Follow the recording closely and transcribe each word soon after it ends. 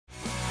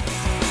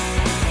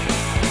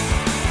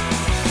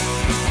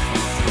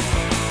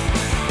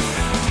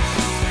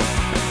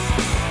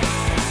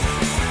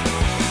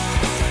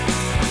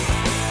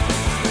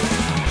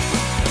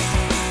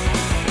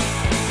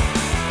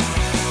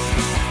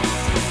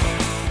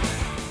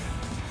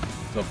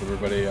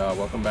Everybody,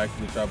 welcome back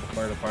to the Chapel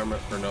Fire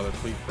Department for another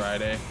Fleet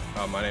Friday.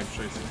 My name is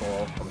Tracy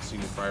Cole. I'm a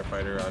senior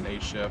firefighter on A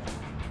shift,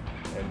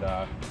 and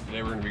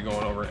today we're going to be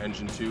going over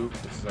engine 2.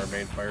 This is our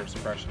main fire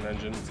suppression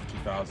engine. It's a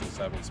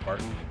 2007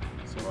 Spartan.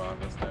 So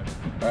that's that.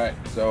 All right,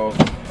 so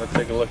let's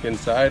take a look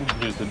inside.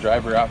 Here's the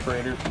driver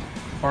operator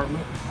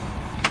compartment.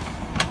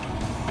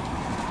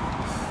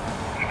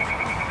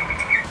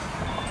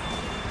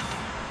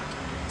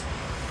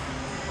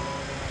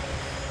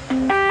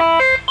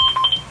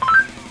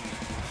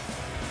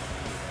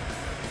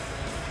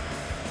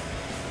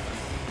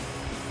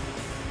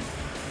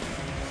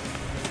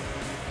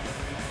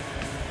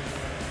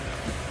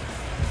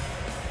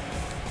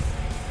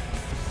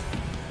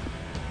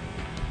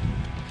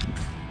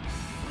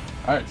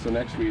 Alright, so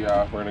next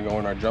we're going to go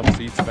in our jump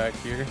seats back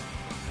here.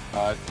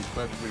 It's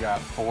equipped, we got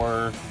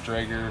 4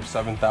 Draeger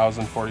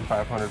 7000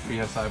 4500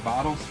 PSI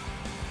bottles.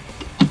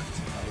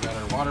 We got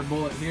our water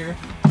bullet here,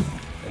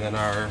 and then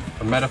our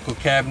medical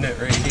cabinet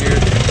right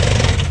here.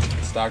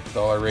 Stocked with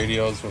all our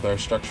radios with our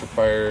structure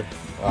fire,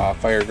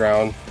 fire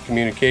ground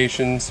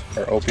communications,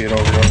 our opiate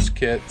overdose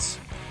kits.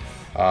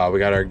 We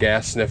got our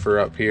gas sniffer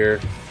up here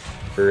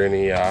for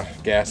any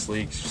gas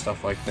leaks,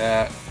 stuff like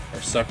that.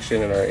 Our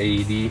suction and our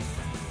AED.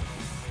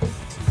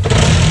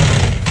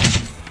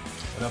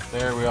 Up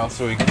there we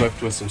also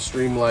equipped with some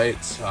stream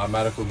lights,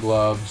 medical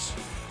gloves,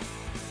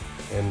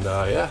 and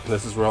yeah,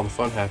 this is where all the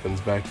fun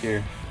happens back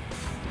here.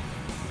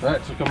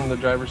 Alright, so coming to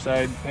the driver's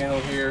side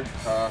panel here,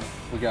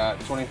 we got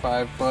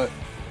 25 foot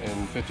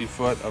and 50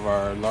 foot of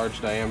our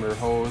large diameter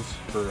hose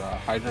for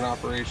hydrant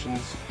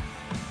operations,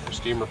 our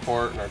steam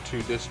report, and our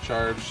 2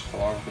 discharge,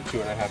 along with the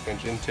 2.5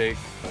 inch intake,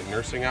 like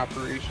nursing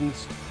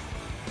operations.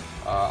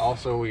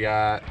 Also we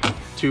got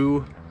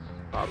 2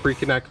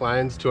 pre-connect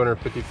lines,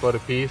 250 foot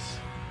apiece.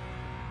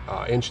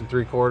 1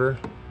 3/4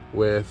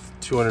 with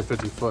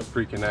 250 foot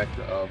pre-connect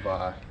of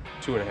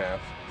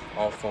 2.5,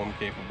 all foam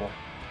capable.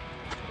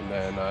 And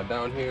then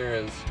down here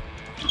is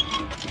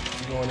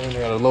going in, we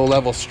got a low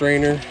level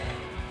strainer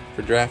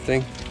for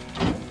drafting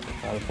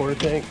out of the porta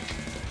tank.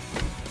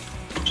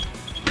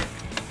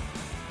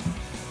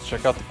 Let's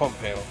check out the pump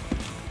panel.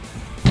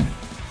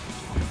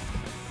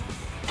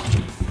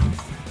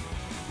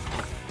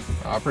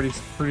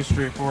 Pretty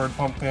straightforward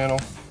pump panel.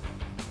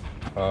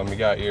 You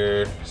got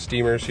your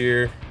steamers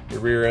here, your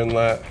rear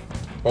inlet,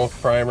 both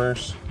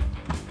primers,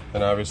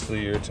 and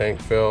obviously your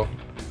tank fill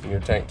and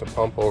your tank to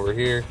pump over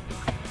here.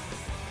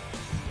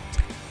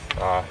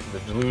 The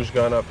deluge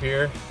gun up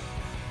here.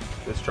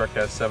 This truck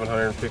has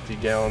 750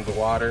 gallons of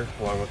water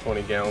along with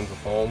 20 gallons of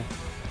foam.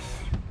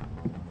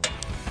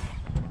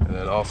 And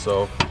then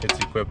also it's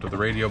equipped with a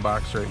radio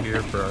box right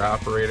here for our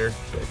operator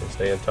so they can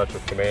stay in touch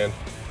with command,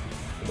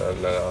 and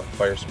then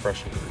fire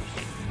suppression crews.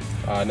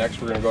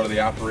 Next we're going to go to the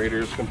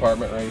operator's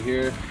compartment right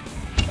here.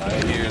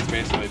 In here is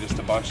basically just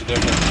a bunch of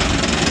different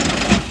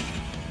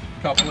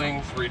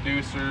couplings,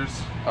 reducers,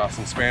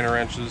 some spanner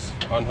wrenches,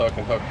 unhook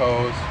and hook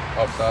hose,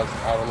 helps us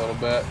out a little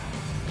bit,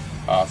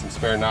 some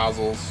spare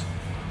nozzles.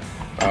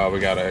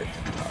 We got a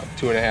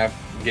 2.5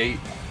 gate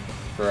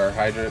for our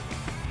hydrant,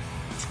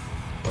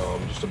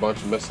 just a bunch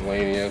of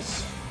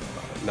miscellaneous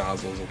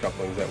nozzles and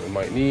couplings that we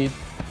might need.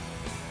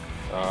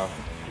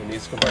 In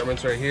these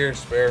compartments right here,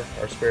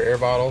 our spare air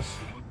bottles.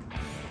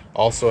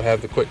 Also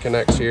have the quick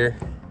connects here,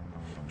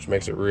 which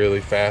makes it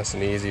really fast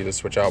and easy to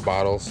switch out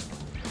bottles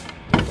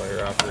in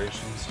fire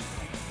operations.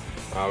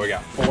 We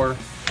got four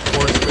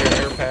spare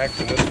air packs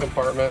in this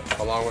compartment,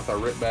 along with our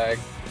RIT bag.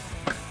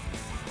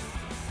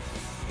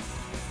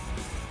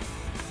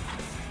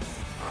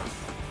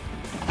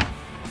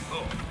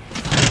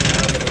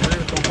 In the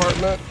rear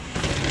compartment,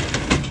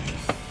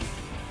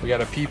 we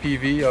got a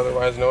PPV,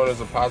 otherwise known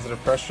as a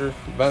positive pressure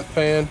vent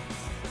fan,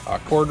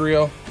 cord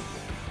reel.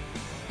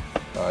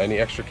 Any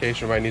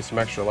extrication might need some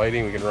extra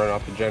lighting, we can run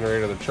off the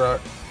generator of the truck.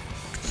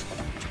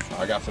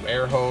 I got some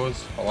air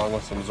hose along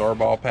with some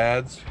Zorball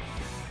pads,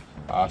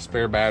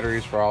 spare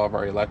batteries for all of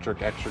our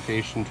electric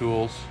extrication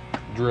tools,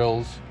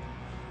 drills,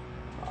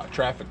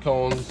 traffic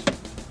cones,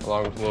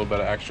 along with a little bit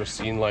of extra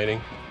scene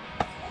lighting.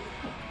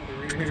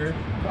 Over here,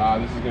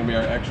 this is going to be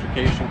our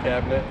extrication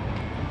cabinet.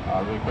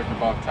 Really quick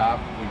above top,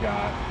 we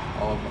got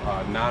all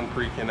of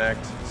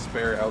non-pre-connect,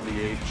 spare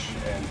LDH,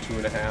 and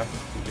 2.5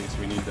 in case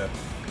we need to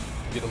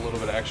get a little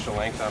bit of extra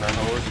length on our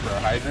hose for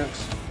our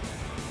hydrants.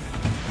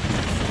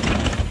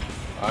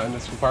 In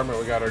this compartment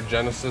we got our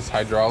Genesis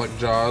hydraulic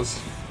jaws.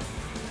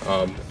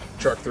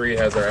 Truck 3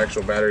 has our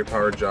actual battery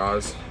powered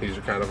jaws. These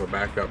are kind of a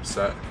backup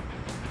set.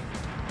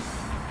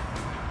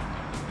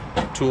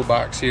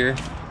 Toolbox here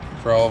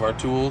for all of our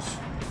tools.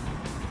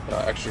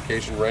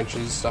 Extrication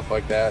wrenches, stuff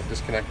like that,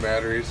 disconnect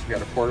batteries. We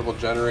got a portable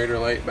generator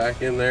light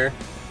back in there.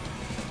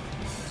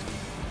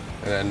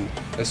 And then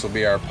this will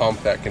be our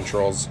pump that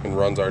controls and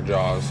runs our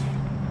jaws.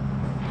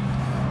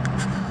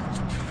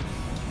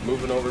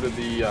 Moving over to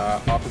the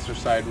officer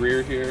side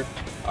rear here,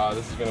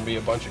 this is going to be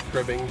a bunch of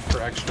cribbing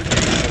for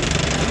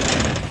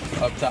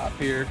extrication up top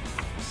here,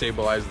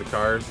 stabilize the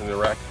cars in the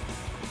wreck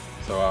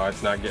so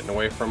it's not getting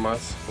away from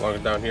us. Along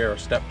down here are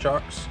step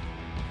chocks.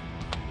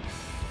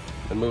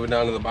 And moving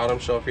down to the bottom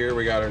shelf here,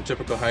 we got our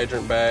typical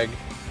hydrant bag,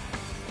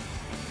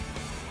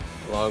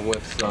 along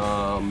with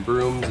some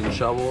brooms and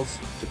shovels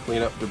to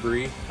clean up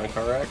debris on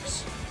car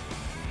wrecks.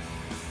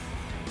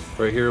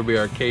 Right here will be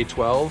our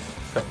K12,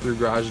 cut through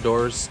garage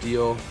doors,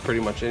 steel, pretty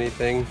much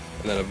anything.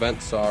 And then a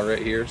vent saw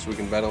right here so we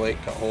can ventilate,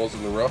 cut holes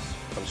in the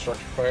roof on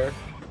structure fire.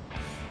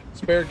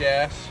 Spare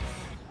gas.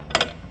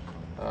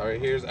 Right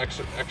here's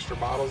extra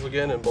bottles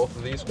again in both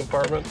of these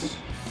compartments.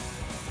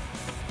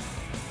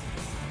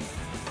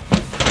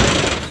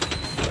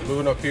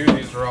 Moving up here,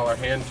 these are all our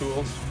hand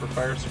tools for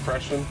fire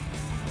suppression.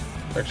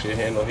 There's actually a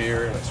handle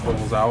here and it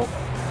swivels out.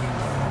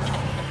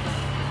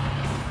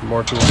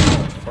 More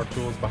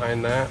tools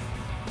behind that.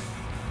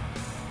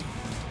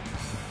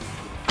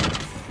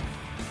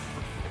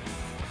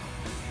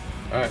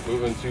 Alright,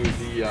 moving to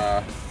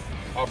the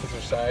officer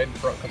side.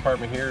 Front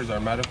compartment here is our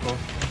medical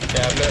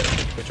cabinet.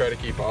 We try to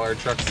keep all our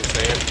trucks the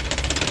same.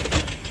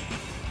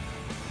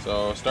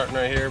 So starting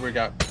right here, we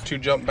got 2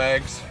 jump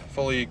bags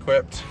fully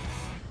equipped,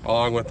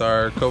 along with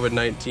our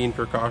COVID-19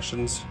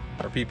 precautions,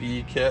 our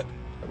PPE kit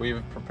that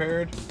we've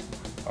prepared.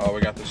 We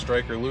got the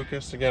Stryker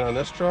Lucas again on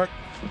this truck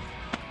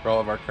for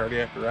all of our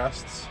cardiac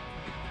arrests.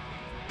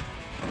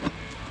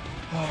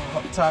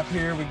 Up top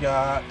here we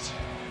got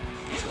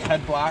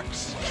head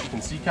blocks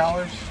and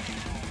C-collars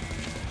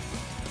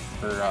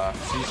for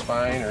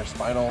C-spine or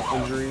spinal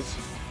injuries,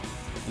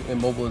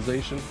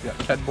 immobilization. We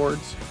got head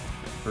boards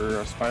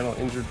for spinal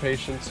injured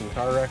patients and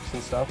car wrecks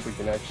and stuff. We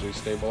can actually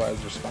stabilize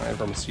their spine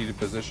from a seated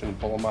position and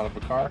pull them out of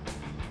a car.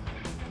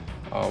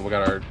 We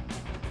got our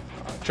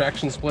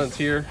traction splints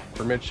here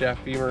for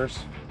mid-shaft femurs,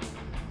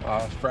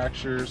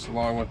 fractures,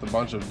 along with a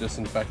bunch of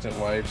disinfectant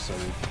wipes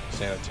and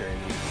sanitary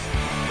needs.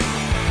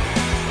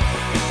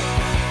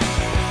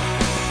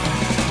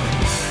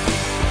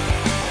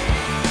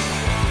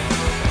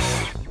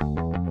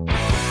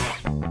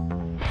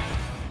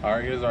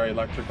 Alright, here's our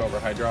electric over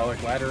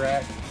hydraulic ladder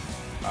rack.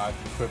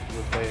 It's equipped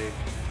with a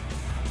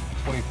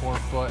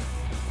 24-foot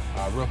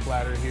roof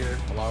ladder here,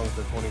 along with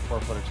a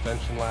 24-foot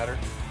extension ladder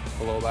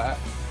below that.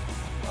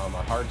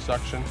 Our hard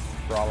suction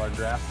for all our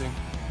drafting,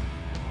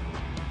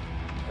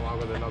 along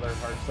with another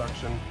hard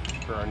suction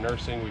for our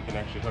nursing. We can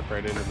actually hook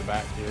right into the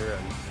back here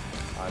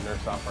and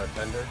nurse off our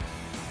tender.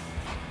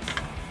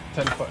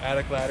 10-foot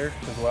attic ladder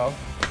as well.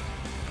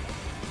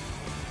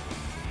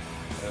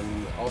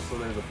 And also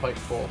there's a pipe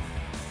pull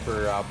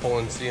for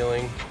pulling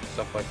ceiling,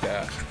 stuff like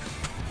that.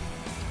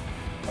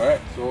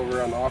 Alright, so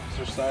over on the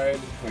officer side,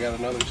 we got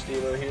another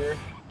steamer here,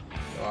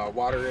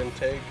 water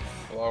intake,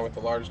 along with a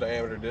large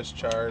diameter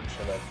discharge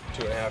and a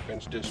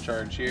 2.5-inch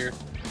discharge here.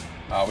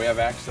 We have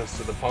access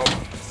to the pump.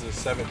 This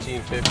is a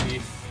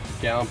 1750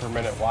 gallon per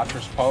minute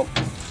Watrous pump.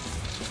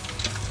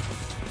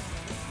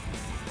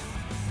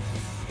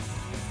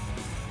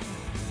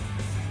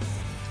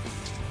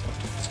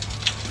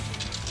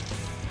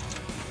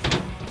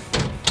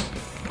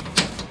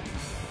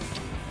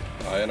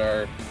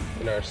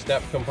 In our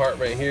step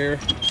compartment here,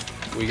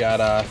 we got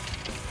a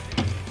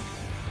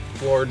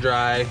floor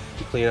dry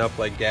to clean up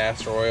like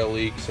gas or oil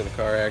leaks in a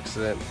car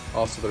accident.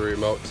 Also the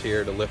remotes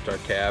here to lift our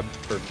cab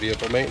for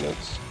vehicle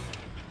maintenance.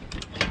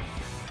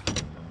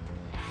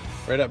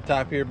 Right up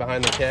top here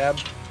behind the cab,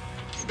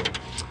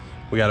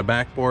 we got a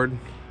backboard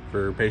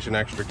for patient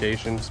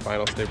extrication,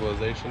 spinal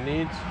stabilization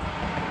needs.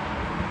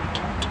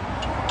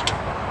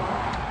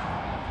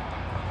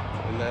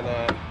 And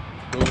then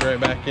moving right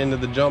back into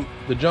the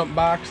jump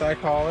box, I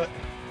call it.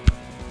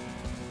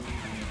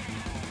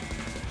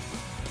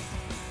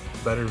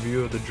 Better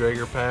view of the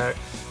Draeger packs.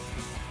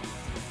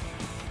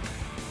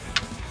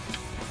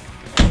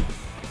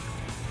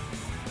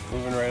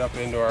 Moving right up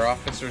into our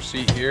officer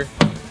seat here.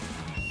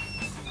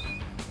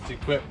 It's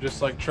equipped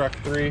just like truck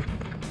 3.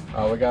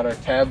 We got our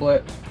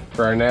tablet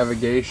for our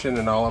navigation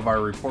and all of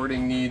our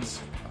reporting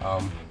needs.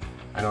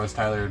 I know as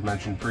Tyler had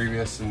mentioned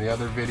previous in the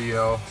other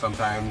video,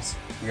 sometimes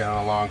we get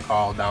on a long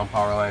call, down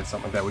power line,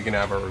 something like that, we can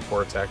have our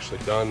reports actually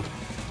done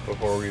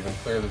before we even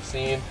clear the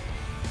scene.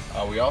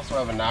 We also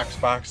have a Knox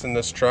box in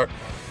this truck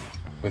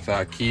with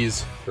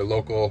keys for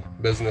local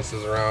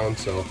businesses around,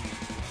 so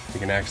we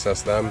can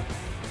access them.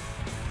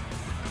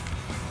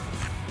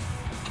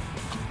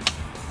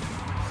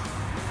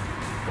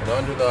 And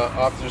under the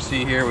officer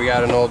seat here, we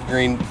got an old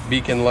green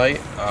beacon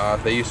light.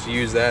 They used to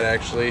use that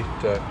actually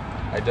to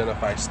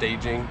identify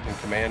staging and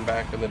command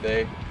back in the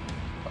day.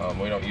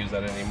 We don't use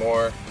that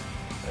anymore.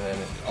 And then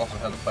it also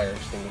has a fire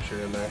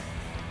extinguisher in there.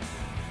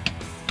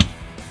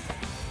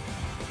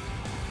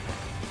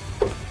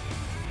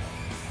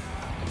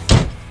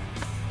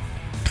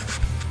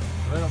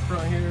 Right up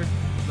front here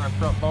is our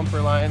front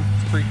bumper line.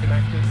 It's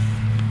pre-connected.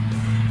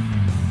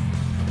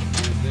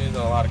 These days,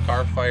 a lot of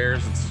car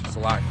fires, it's a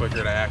lot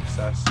quicker to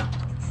access.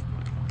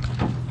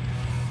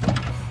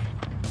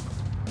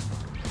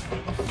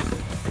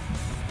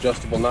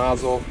 Adjustable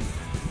nozzle,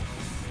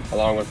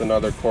 along with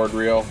another cord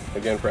reel,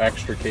 again for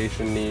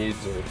extrication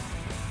needs or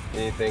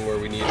anything where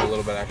we need a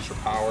little bit extra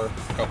power,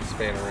 a couple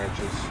spanner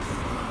wrenches.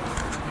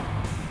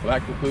 Well,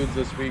 that concludes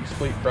this week's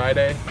Fleet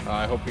Friday.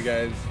 I hope you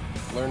guys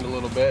learned a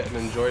little bit and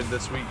enjoyed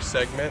this week's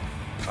segment.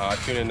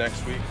 Tune in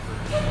next week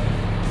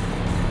for